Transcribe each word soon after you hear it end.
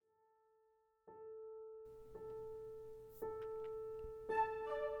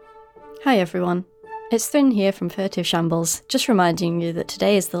Hi everyone, it's Thrin here from Furtive Shambles, just reminding you that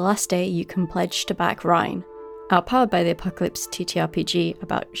today is the last day you can pledge to back Rhine, our Powered by the Apocalypse TTRPG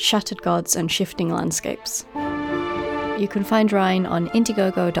about shattered gods and shifting landscapes. You can find Rhine on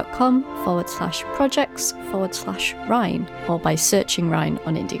indiegogo.com/projects/Rhine or by searching Rhine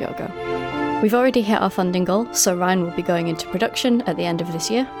on Indiegogo. We've already hit our funding goal, so Rhine will be going into production at the end of this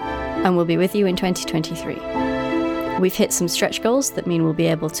year, and we'll be with you in 2023. We've hit some stretch goals that mean we'll be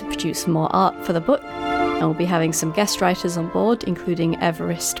able to produce more art for the book, and we'll be having some guest writers on board, including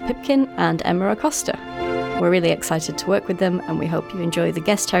Everest Pipkin and Emma Acosta. We're really excited to work with them, and we hope you enjoy the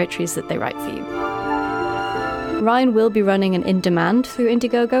guest territories that they write for you. Rhine will be running an in-demand through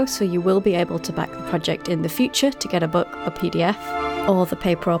Indiegogo, so you will be able to back the project in the future to get a book, a PDF, or the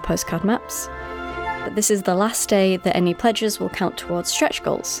paper or postcard maps. But this is the last day that any pledges will count towards stretch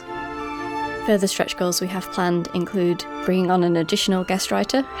goals. Further stretch goals we have planned include bringing on an additional guest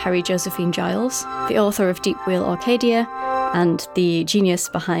writer, Harry Josephine Giles, the author of Deep Wheel Arcadia, and the genius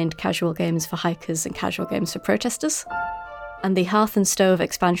behind Casual Games for Hikers and Casual Games for Protesters, and the Hearth and Stove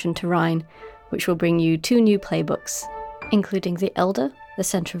expansion to Rhine, which will bring you 2 new playbooks, including The Elder, the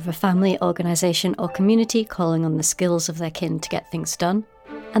centre of a family, organisation or community calling on the skills of their kin to get things done,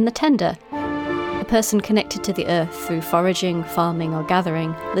 and The Tender, a person connected to the earth through foraging, farming or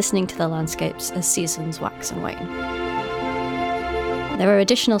gathering, listening to the landscapes as seasons wax and wane. There are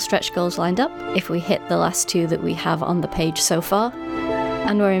additional stretch goals lined up if we hit the last 2 that we have on the page so far,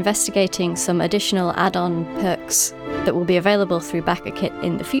 and we're investigating some additional add-on perks that will be available through BackerKit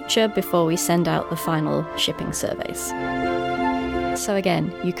in the future before we send out the final shipping surveys. So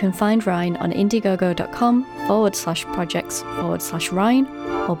again, you can find Rhine on indiegogo.com/projects/Rhine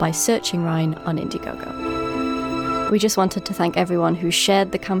or by searching Rhine on Indiegogo. We just wanted to thank everyone who's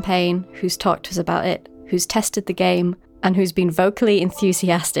shared the campaign, who's talked to us about it, who's tested the game, and who's been vocally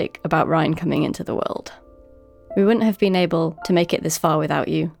enthusiastic about Rhine coming into the world. We wouldn't have been able to make it this far without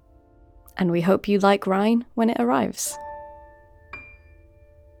you, and we hope you like Rhine when it arrives.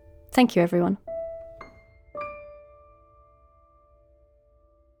 Thank you, everyone.